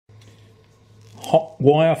hot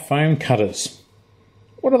wire foam cutters.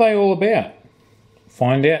 What are they all about?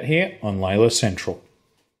 Find out here on Leila Central.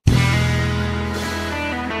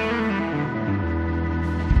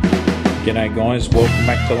 G'day guys, welcome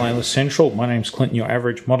back to Leila Central. My name's Clint, your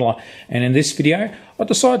average modeler, and in this video I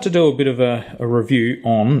decided to do a bit of a review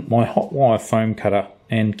on my hot wire foam cutter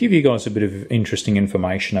and give you guys a bit of interesting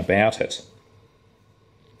information about it.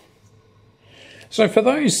 So for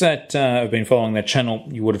those that have been following that channel,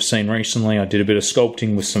 you would have seen recently I did a bit of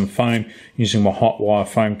sculpting with some foam using my hot wire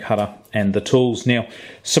foam cutter and the tools. Now,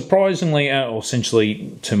 surprisingly, or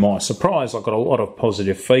essentially to my surprise, I got a lot of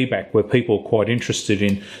positive feedback where people were quite interested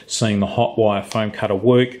in seeing the hot wire foam cutter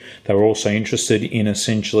work. They were also interested in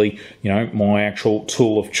essentially, my actual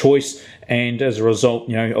tool of choice. And as a result,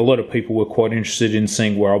 a lot of people were quite interested in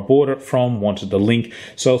seeing where I bought it from, wanted the link.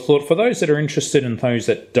 So I thought for those that are interested and those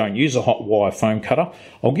that don't use a hot wire foam cutter,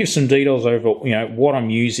 I'll give some details over, what I'm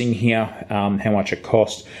using here, how much it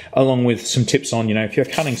costs, along with some tips on, if you're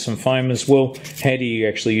cutting some foam as well, how do you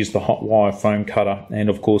actually use the hot wire foam cutter? And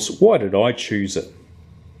of course, why did I choose it?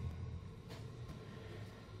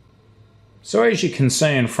 So as you can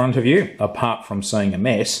see in front of you, apart from seeing a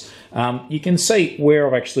mess, you can see where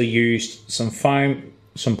I've actually used some foam,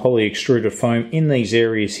 some poly-extruded foam in these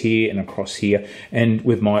areas here and across here. And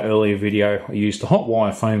with my earlier video, I used the hot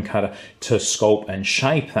wire foam cutter to sculpt and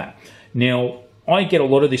shape that. Now, I get a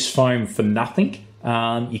lot of this foam for nothing.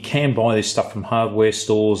 You can buy this stuff from hardware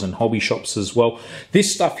stores and hobby shops as well.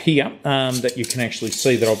 This stuff here that you can actually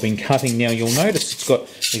see that I've been cutting now, you'll notice it's got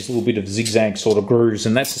these little bit of zigzag sort of grooves,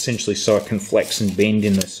 and that's essentially so I can flex and bend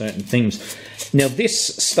into certain things. Now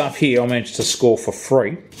this stuff here I managed to score for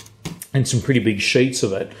free, and some pretty big sheets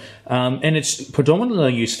of it, and it's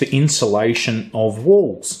predominantly used for insulation of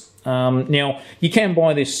walls. Now you can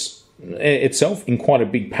buy this itself in quite a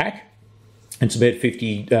big pack. It's about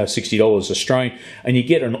 $50, $60 Australian, and you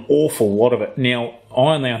get an awful lot of it. Now,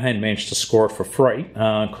 I on the other hand managed to score it for free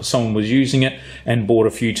because someone was using it and bought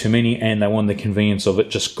a few too many, and they wanted the convenience of it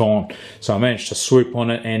just gone. So I managed to swoop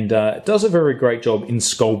on it, and it does a very great job in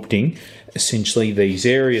sculpting essentially these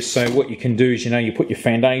areas. So what you can do is, you put your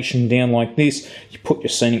foundation down like this, you put your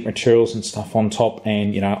scenic materials and stuff on top,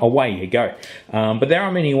 and away you go. But there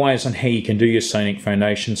are many ways on how you can do your scenic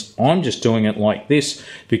foundations. I'm just doing it like this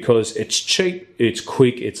because it's cheap, it's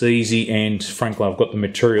quick, it's easy, and frankly I've got the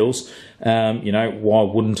materials. Why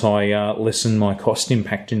wouldn't I lessen my cost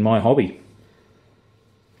impact in my hobby?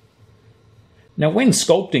 Now, when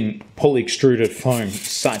sculpting poly-extruded foam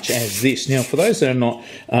such as this, now for those that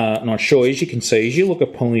are not sure, as you can see, as you look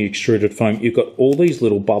at poly-extruded foam, you've got all these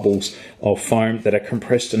little bubbles of foam that are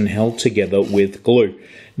compressed and held together with glue.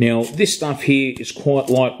 Now, this stuff here is quite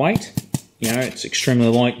lightweight. It's extremely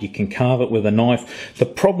light. You can carve it with a knife. The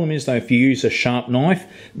problem is, though, if you use a sharp knife,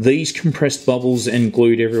 these compressed bubbles and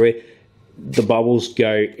glued everywhere, the bubbles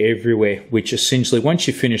go everywhere, which essentially, once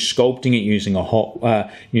you finish sculpting it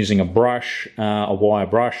using a brush, a wire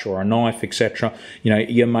brush or a knife, etc.,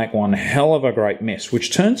 you make one hell of a great mess,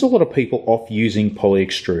 which turns a lot of people off using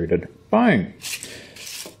poly-extruded foam.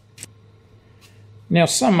 Now,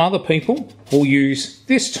 some other people will use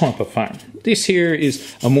this type of foam. This here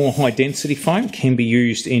is a more high density foam, can be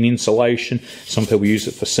used in insulation. Some people use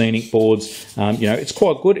it for scenic boards. It's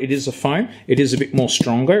quite good. It is a foam. It is a bit more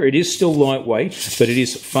stronger. It is still lightweight, but it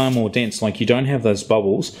is far more dense. Like, you don't have those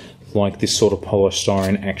bubbles like this sort of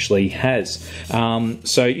polystyrene actually has.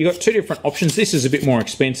 So you've got two different options. This is a bit more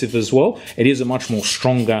expensive as well. It is a much more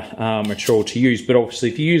stronger material to use, but obviously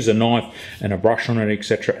if you use a knife and a brush on it,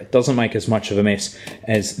 etc., it doesn't make as much of a mess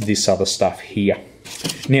as this other stuff here.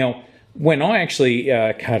 Now, when I actually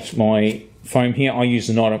cut my foam here, I use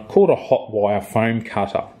an item called a hot wire foam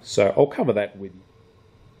cutter. So I'll cover that with you.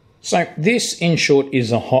 So this, in short,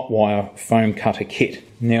 is a hot wire foam cutter kit.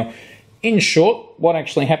 Now, in short, what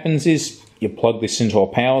actually happens is you plug this into a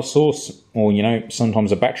power source, or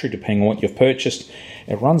sometimes a battery, depending on what you've purchased.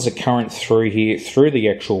 It runs a current through here, through the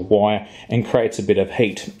actual wire, and creates a bit of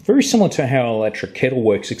heat. Very similar to how an electric kettle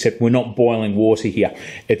works, except we're not boiling water here.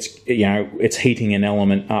 It's heating an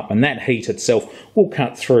element up, and that heat itself will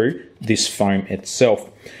cut through this foam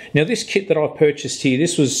itself. Now, this kit that I've purchased here,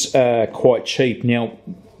 this was quite cheap. Now,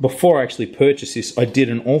 before I actually purchased this, I did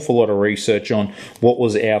an awful lot of research on what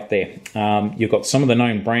was out there. You've got some of the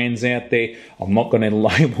known brands out there. I'm not going to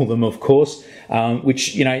label them, of course,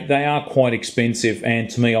 which, they are quite expensive. And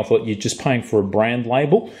to me, I thought you're just paying for a brand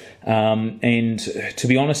label. And to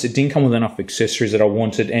be honest, it didn't come with enough accessories that I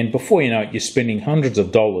wanted. And before you know it, you're spending hundreds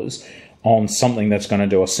of dollars on something that's going to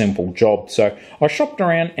do a simple job. So I shopped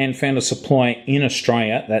around and found a supplier in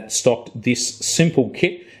Australia that stocked this simple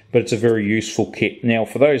kit but it's a very useful kit. Now,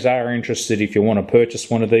 for those that are interested, if you want to purchase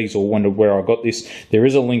one of these or wonder where I got this, there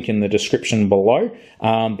is a link in the description below,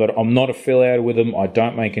 but I'm not affiliated with them. I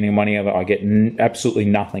don't make any money of it. I get absolutely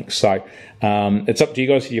nothing. So it's up to you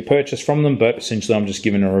guys if you purchase from them, but essentially I'm just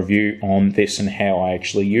giving a review on this and how I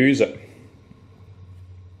actually use it.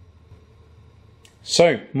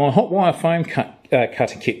 So my hot wire foam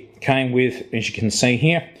cutter kit came with, as you can see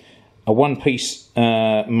here, a one-piece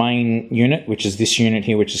main unit, which is this unit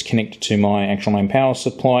here, which is connected to my actual main power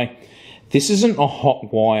supply. This isn't a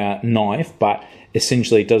hot wire knife, but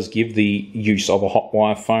essentially it does give the use of a hot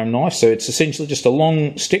wire foam knife. So it's essentially just a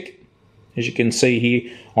long stick. As you can see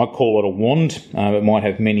here, I call it a wand. It might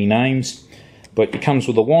have many names, but it comes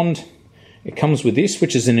with a wand. It comes with this,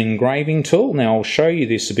 which is an engraving tool. Now I'll show you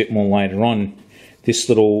this a bit more later on. This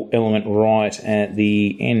little element right at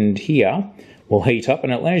the end here will heat up,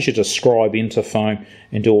 and it allows you to scribe into foam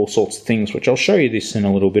and do all sorts of things, which I'll show you this in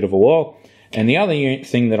a little bit of a while. And the other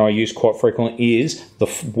thing that I use quite frequently is the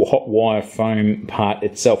hot wire foam part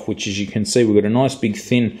itself, which, as you can see, we've got a nice big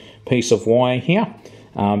thin piece of wire here,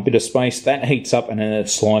 bit of space that heats up, and then it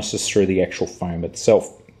slices through the actual foam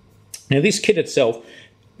itself. Now this kit itself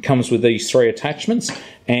comes with these 3 attachments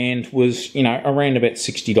and was, you know, around about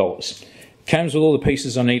 $60. Comes with all the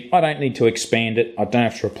pieces I need. I don't need to expand it. I don't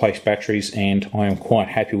have to replace batteries, and I am quite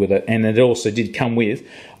happy with it. And it also did come with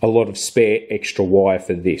a lot of spare extra wire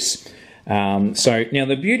for this. So now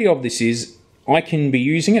the beauty of this is I can be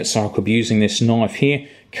using it. So I could be using this knife here,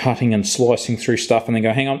 cutting and slicing through stuff, and then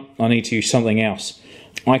go, hang on, I need to use something else.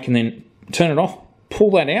 I can then turn it off, pull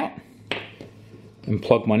that out, and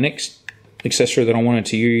plug my next accessory that I wanted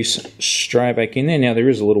to use straight back in there. Now there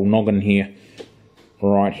is a little noggin here,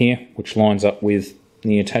 right here, which lines up with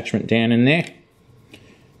the attachment down in there.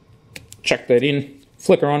 Chuck that in,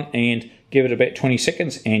 flicker on, and give it about 20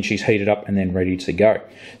 seconds, and she's heated up and then ready to go.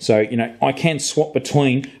 So, you know, I can swap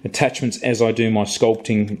between attachments as I do my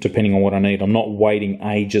sculpting, depending on what I need. I'm not waiting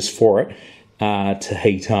ages for it to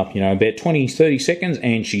heat up. You know, about 20-30 seconds,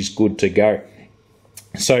 and she's good to go.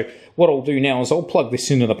 So what I'll do now is I'll plug this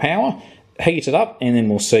into the power, heat it up, and then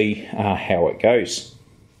we'll see how it goes.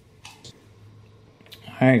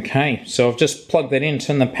 Okay, so I've just plugged that in,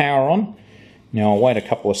 turned the power on. Now I'll wait a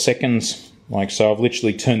couple of seconds, like so. I've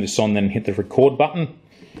literally turned this on, then hit the record button.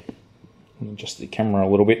 Adjust the camera a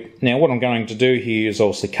little bit. Now what I'm going to do here is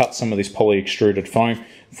obviously cut some of this poly extruded foam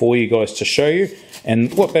for you guys to show you.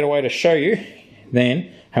 And what better way to show you than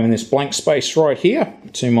having this blank space right here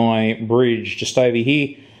to my bridge just over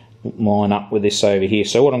here, line up with this over here.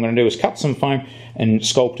 So what I'm going to do is cut some foam and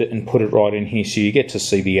sculpt it and put it right in here, so you get to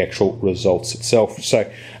see the actual results itself.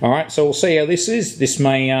 So alright, so we'll see how this is. This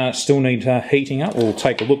may still need heating up. We'll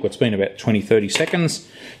take a look. It's been about 20-30 seconds.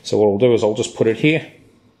 So what I'll do is I'll just put it here.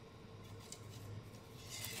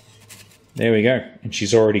 There we go, and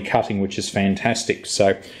she's already cutting, which is fantastic.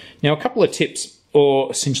 So now a couple of tips,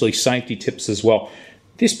 or essentially safety tips as well.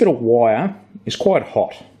 This bit of wire is quite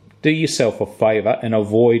hot. Do yourself a favour and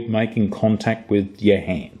avoid making contact with your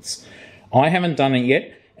hands. I haven't done it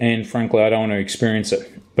yet, and frankly I don't want to experience it,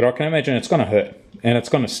 but I can imagine it's going to hurt and it's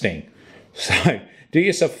going to sting. So do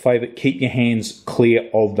yourself a favour, keep your hands clear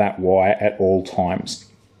of that wire at all times.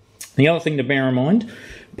 The other thing to bear in mind,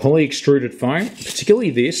 poly extruded foam,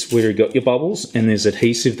 particularly this where you've got your bubbles and there's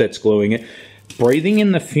adhesive that's gluing it, breathing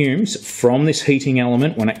in the fumes from this heating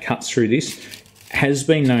element when it cuts through this has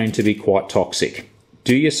been known to be quite toxic.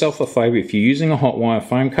 Do yourself a favour, if you're using a hot wire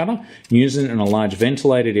foam cutter, use it in a large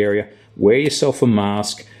ventilated area, wear yourself a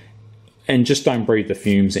mask, and just don't breathe the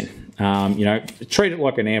fumes in. You know, treat it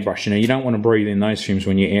like an airbrush. You know, you don't want to breathe in those fumes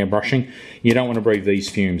when you're airbrushing. You don't want to breathe these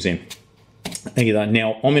fumes in either.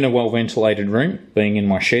 Now, I'm in a well-ventilated room, being in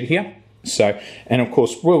my shed here. So, and of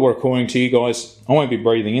course, we're recording to you guys. I won't be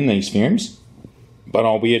breathing in these fumes, but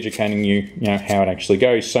I'll be educating you, you know, how it actually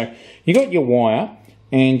goes. So, you got your wire,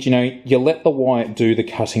 and you know, you let the wire do the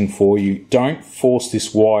cutting for you. Don't force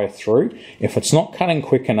this wire through. If it's not cutting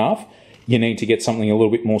quick enough, you need to get something a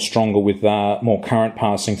little bit more stronger with more current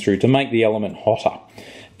passing through to make the element hotter.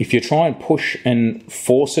 If you try and push and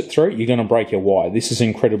force it through, you're going to break your wire. This is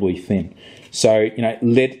incredibly thin. So, you know,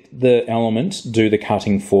 let the element do the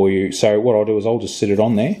cutting for you. So what I'll do is I'll just sit it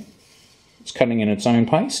on there. It's cutting in its own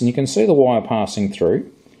pace, and you can see the wire passing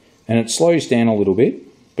through, and it slows down a little bit,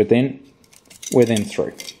 but then we're then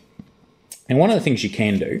through. And one of the things you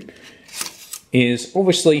can do is,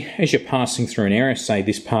 obviously, as you're passing through an area, say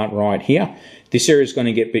this part right here, this area is going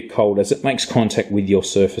to get a bit cold as it makes contact with your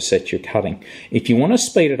surface that you're cutting. If you want to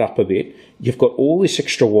speed it up a bit, you've got all this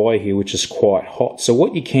extra wire here, which is quite hot. So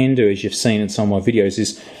what you can do, as you've seen in some of my videos,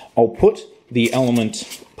 is I'll put the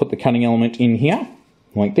cutting element in here,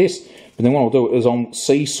 like this. But then what I'll do is I'll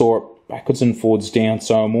seesaw it backwards and forwards down,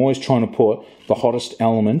 so I'm always trying to put the hottest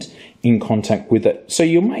element in contact with it. So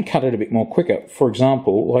you may cut it a bit more quicker, for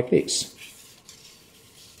example, like this.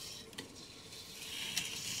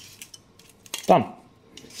 Done.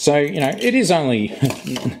 So, you know, it is only,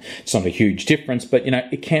 it's not a huge difference, but, you know,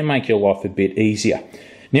 it can make your life a bit easier.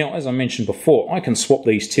 Now, as I mentioned before, I can swap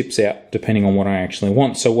these tips out depending on what I actually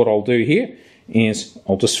want. So what I'll do here is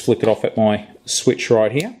I'll just flick it off at my switch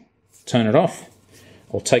right here, turn it off.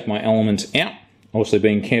 I'll take my element out, obviously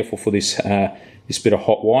being careful for this this bit of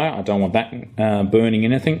hot wire. I don't want that burning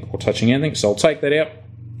anything or touching anything, so I'll take that out.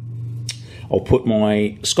 I'll put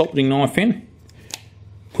my sculpting knife in,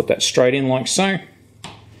 put that straight in like so.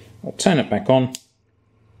 I'll turn it back on,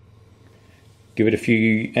 give it a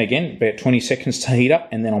few, again, about 20 seconds to heat up,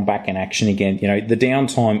 and then I'm back in action again. You know, the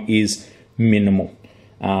downtime is minimal.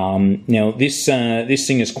 Now, this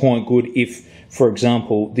thing is quite good if, for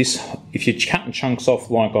example, if you're cutting chunks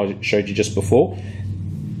off like I showed you just before,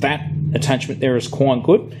 that attachment there is quite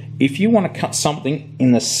good. If you want to cut something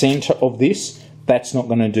in the center of this, that's not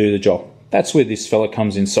going to do the job. That's where this fella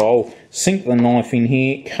comes in. So I'll sink the knife in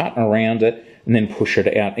here, cut around it, and then push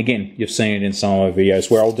it out. Again, you've seen it in some of my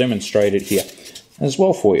videos where I'll demonstrate it here as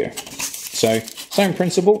well for you. So, same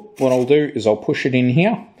principle. What I'll do is I'll push it in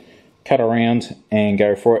here, cut around, and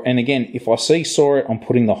go for it. And again, if I seesaw it, I'm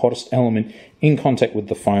putting the hottest element in contact with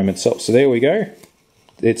the foam itself. So there we go.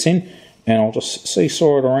 It's in. And I'll just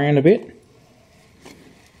seesaw it around a bit.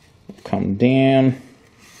 Come down.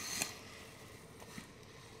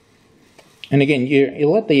 And again, you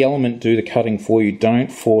let the element do the cutting for you.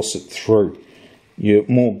 Don't force it through. You're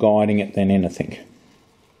more guiding it than anything.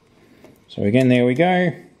 So again, there we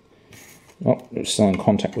go. Oh, it's still in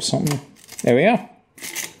contact with something. There we are.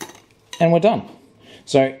 And we're done.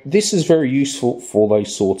 So this is very useful for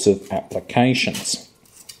those sorts of applications.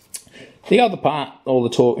 The other part, or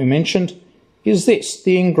the talk we mentioned, is this,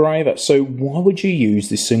 the engraver. So why would you use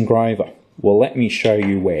this engraver? Well, let me show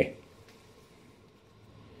you where.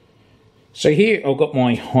 So here I've got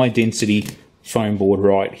my high density foam board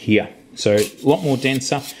right here. So a lot more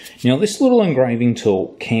denser. Now this little engraving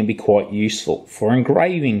tool can be quite useful for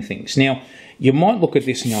engraving things. Now you might look at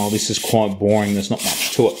this and go, oh, this is quite boring, there's not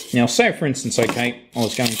much to it. Now say for instance, okay, I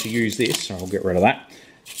was going to use this, so I'll get rid of that.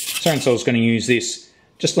 So I was going to use this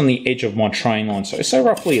just on the edge of my train line, so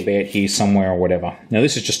roughly about here somewhere or whatever. Now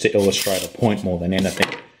this is just to illustrate a point more than anything.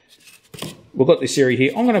 We've got this area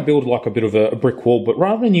here. I'm going to build like a bit of a brick wall, but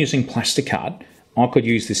rather than using plasticard, I could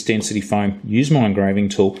use this density foam, use my engraving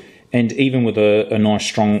tool, and even with a nice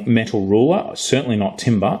strong metal ruler, certainly not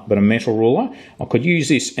timber, but a metal ruler, I could use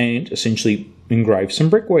this and essentially engrave some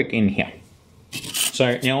brickwork in here.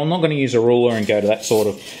 So now I'm not going to use a ruler and go to that sort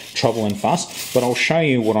of trouble and fuss, but I'll show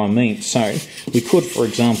you what I mean. So we could, for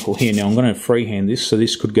example, here, now I'm going to freehand this, so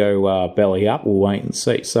this could go belly up. We'll wait and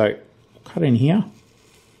see. So cut in here.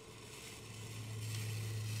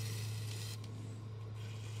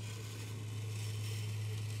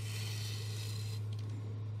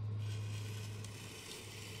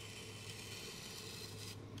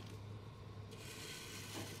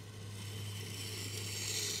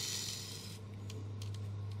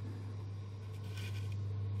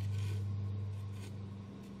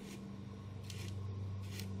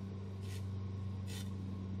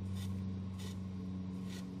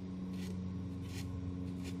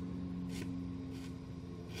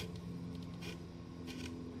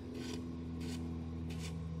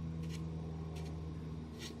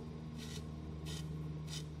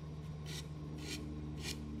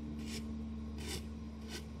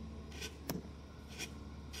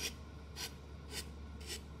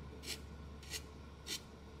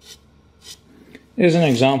 There's an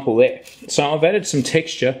example there. So I've added some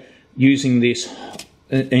texture using this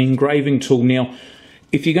engraving tool. Now,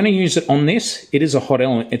 if you're going to use it on this, it is a hot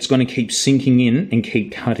element. It's going to keep sinking in and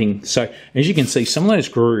keep cutting. So as you can see, some of those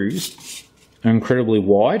grooves are incredibly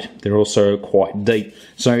wide. They're also quite deep.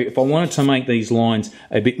 So if I wanted to make these lines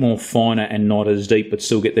a bit more finer and not as deep, but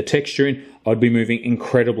still get the texture in, I'd be moving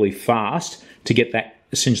incredibly fast to get that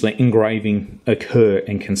essentially engraving occur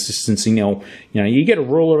and consistency. Now, you know, you get a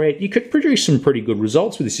ruler out, you could produce some pretty good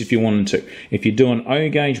results with this if you wanted to. If you're doing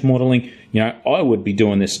O-gauge modeling, you know, I would be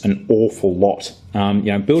doing this an awful lot. You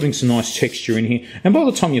know, building some nice texture in here, and by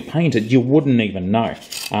the time you paint it, you wouldn't even know.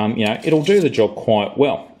 You know, it'll do the job quite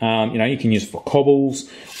well. You know, you can use it for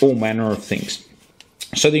cobbles, all manner of things.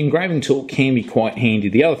 So the engraving tool can be quite handy.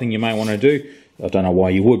 The other thing you may want to do, I don't know why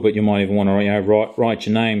you would, but you might even want to, you know, write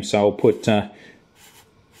your name. So I'll put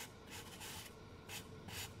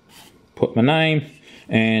my name,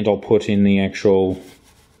 and I'll put in the actual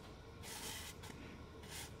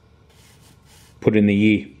put it in the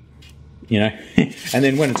ear, you know, and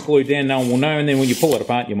then when it's glued down, no one will know, and then when you pull it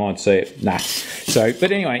apart, you might see it. Nah. So,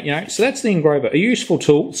 but anyway, you know, so that's the engraver. A useful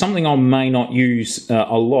tool, something I may not use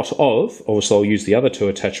a lot of. Obviously, I'll use the other two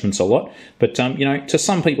attachments a lot, but, you know, to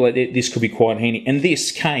some people, this could be quite handy. And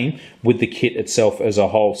this came with the kit itself as a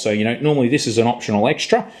whole. So, you know, normally this is an optional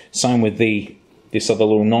extra. Same with this other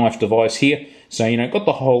little knife device here. So, you know, got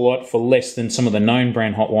the whole lot for less than some of the known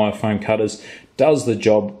brand hot wire foam cutters. Does the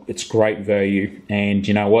job. It's great value. And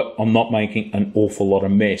you know what? I'm not making an awful lot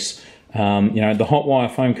of mess. You know, the hot wire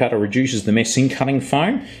foam cutter reduces the mess in cutting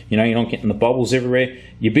foam. You know, you're not getting the bubbles everywhere.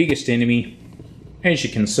 Your biggest enemy, as you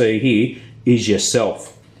can see here, is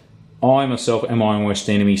yourself. I myself am my own worst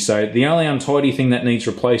enemy. So the only untidy thing that needs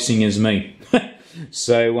replacing is me.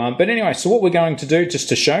 So, but anyway, so what we're going to do, just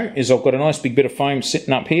to show, is I've got a nice big bit of foam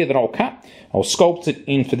sitting up here that I'll cut. I'll sculpt it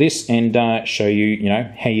into this and show you, you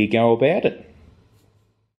know, how you go about it.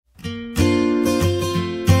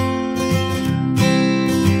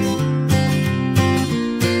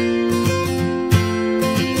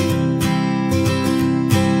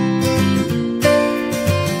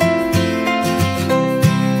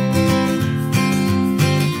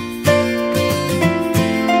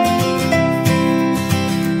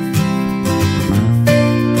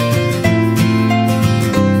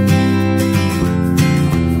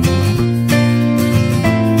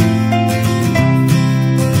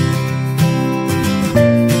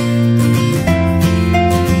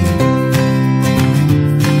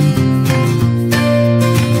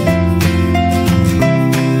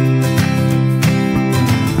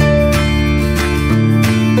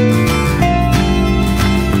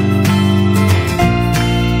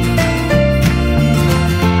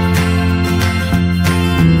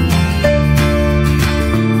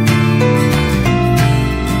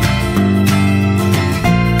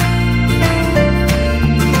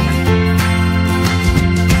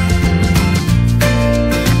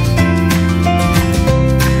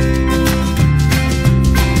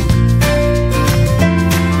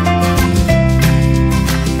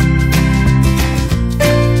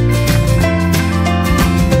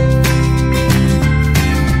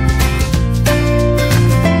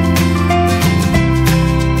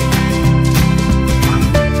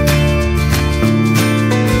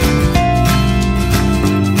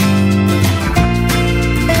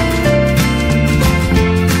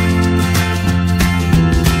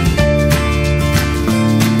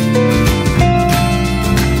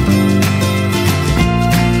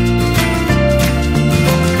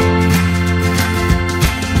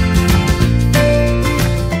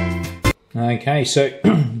 Okay, so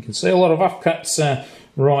you can see a lot of offcuts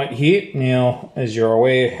right here. Now, as you're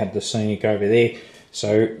aware, had the scenic over there.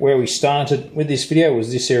 So where we started with this video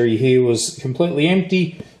was this area here was completely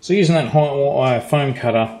empty. So using that hot wire foam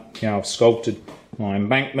cutter, you know, I've sculpted my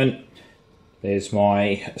embankment. There's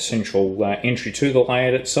my central entry to the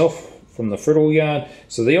layout itself from the friddle yard.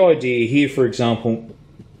 So the idea here, for example,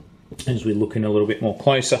 as we look in a little bit more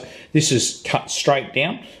closer, this is cut straight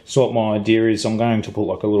down. So what my idea is, I'm going to put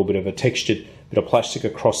like a little bit of a textured bit of plastic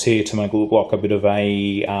across here to make it look like a bit of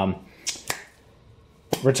a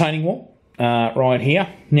retaining wall right here.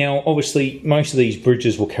 Now obviously most of these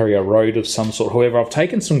bridges will carry a road of some sort. However, I've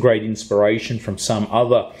taken some great inspiration from some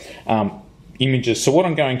other images. So what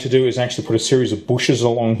I'm going to do is actually put a series of bushes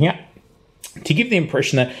along here to give the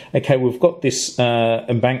impression that, okay, we've got this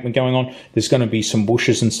embankment going on, there's going to be some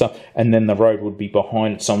bushes and stuff, and then the road would be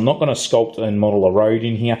behind it. So I'm not going to sculpt and model a road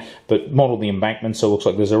in here, but model the embankment so it looks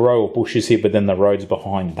like there's a row of bushes here, but then the road's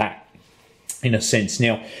behind that, in a sense.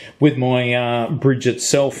 Now, with my bridge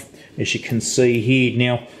itself, as you can see here,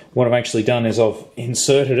 now what I've actually done is I've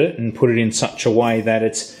inserted it and put it in such a way that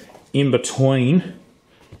it's in between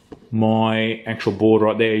my actual board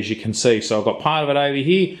right there, as you can see. So I've got part of it over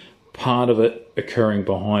here, part of it occurring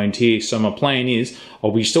behind here. So my plan is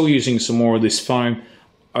I'll be still using some more of this foam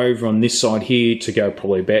over on this side here to go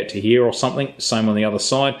probably about to here or something. Same on the other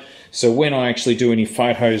side. So when I actually do any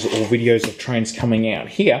photos or videos of trains coming out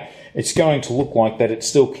here, it's going to look like that it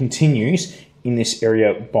still continues in this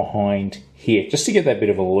area behind here, just to get that bit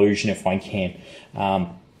of illusion if I can.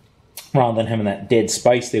 Rather than having that dead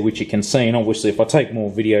space there, which you can see. And obviously if I take more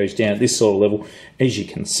videos down at this sort of level, as you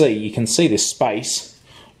can see this space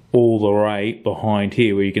all the way behind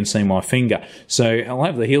here where you can see my finger. So I'll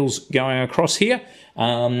have the heels going across here.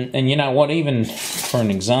 And you know what, even for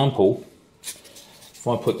an example, if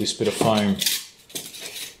I put this bit of foam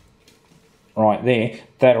right there,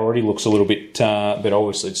 that already looks a little bit, but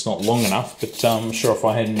obviously it's not long enough, but I'm sure if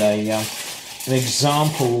I had an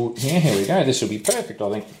example, yeah, here we go, this would be perfect,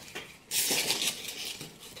 I think.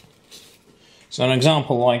 So an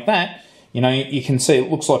example like that, you know, you can see it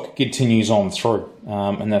looks like it continues on through,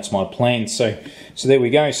 and that's my plan. So there we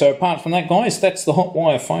go. So apart from that, guys, that's the hot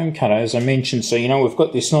wire foam cutter, as I mentioned. So, you know, we've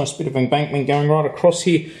got this nice bit of embankment going right across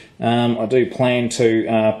here. I do plan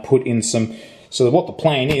to put in some... So what the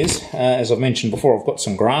plan is, as I've mentioned before, I've got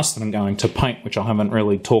some grass that I'm going to paint, which I haven't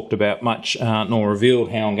really talked about much, nor revealed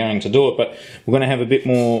how I'm going to do it, but we're going to have a bit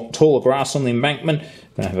more taller grass on the embankment.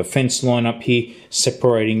 We're going to have a fence line up here,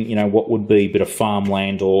 separating, you know, what would be a bit of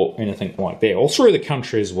farmland or anything like that. All through the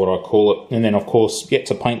country is what I call it. And then, of course, yet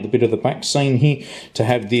to paint the bit of the back scene here to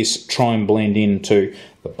have this try and blend into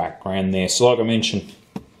the background there. So like I mentioned,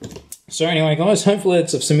 so anyway, guys, hopefully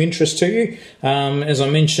it's of some interest to you. As I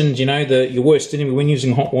mentioned, you know, your worst enemy when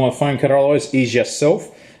using hot wire foam cutter alloys is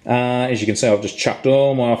yourself. As you can see, I've just chucked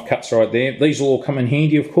all my offcuts right there. These will all come in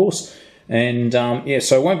handy, of course. And yeah,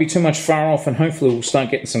 so it won't be too much far off, and hopefully we'll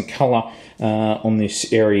start getting some colour on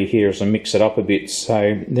this area here as I mix it up a bit.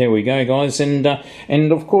 So there we go, guys. And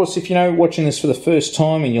of course, if you're watching this for the first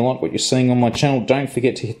time and you like what you're seeing on my channel, don't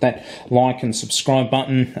forget to hit that like and subscribe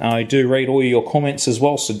button. I do read all your comments as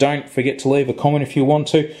well, so don't forget to leave a comment if you want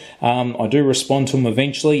to. I do respond to them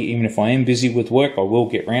eventually. Even if I am busy with work, I will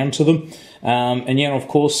get round to them. And yeah, of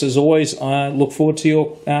course, as always, I look forward to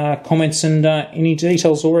your comments and any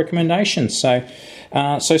details or recommendations.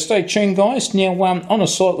 So stay tuned, guys. Now, on a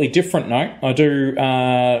slightly different note, I do,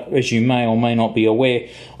 as you may or may not be aware,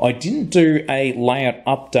 I didn't do a layout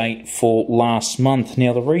update for last month.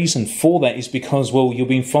 Now, the reason for that is because, well, you've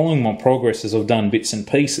been following my progress as I've done bits and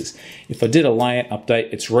pieces. If I did a layout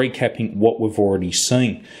update, it's recapping what we've already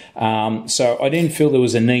seen. So I didn't feel there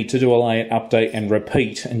was a need to do a layout update and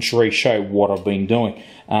repeat and re-show what I've been doing.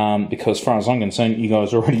 Because as far as I'm concerned, you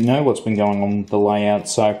guys already know what's been going on with the layout.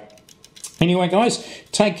 So anyway, guys,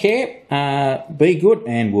 take care, be good,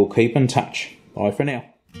 and we'll keep in touch. Bye for now.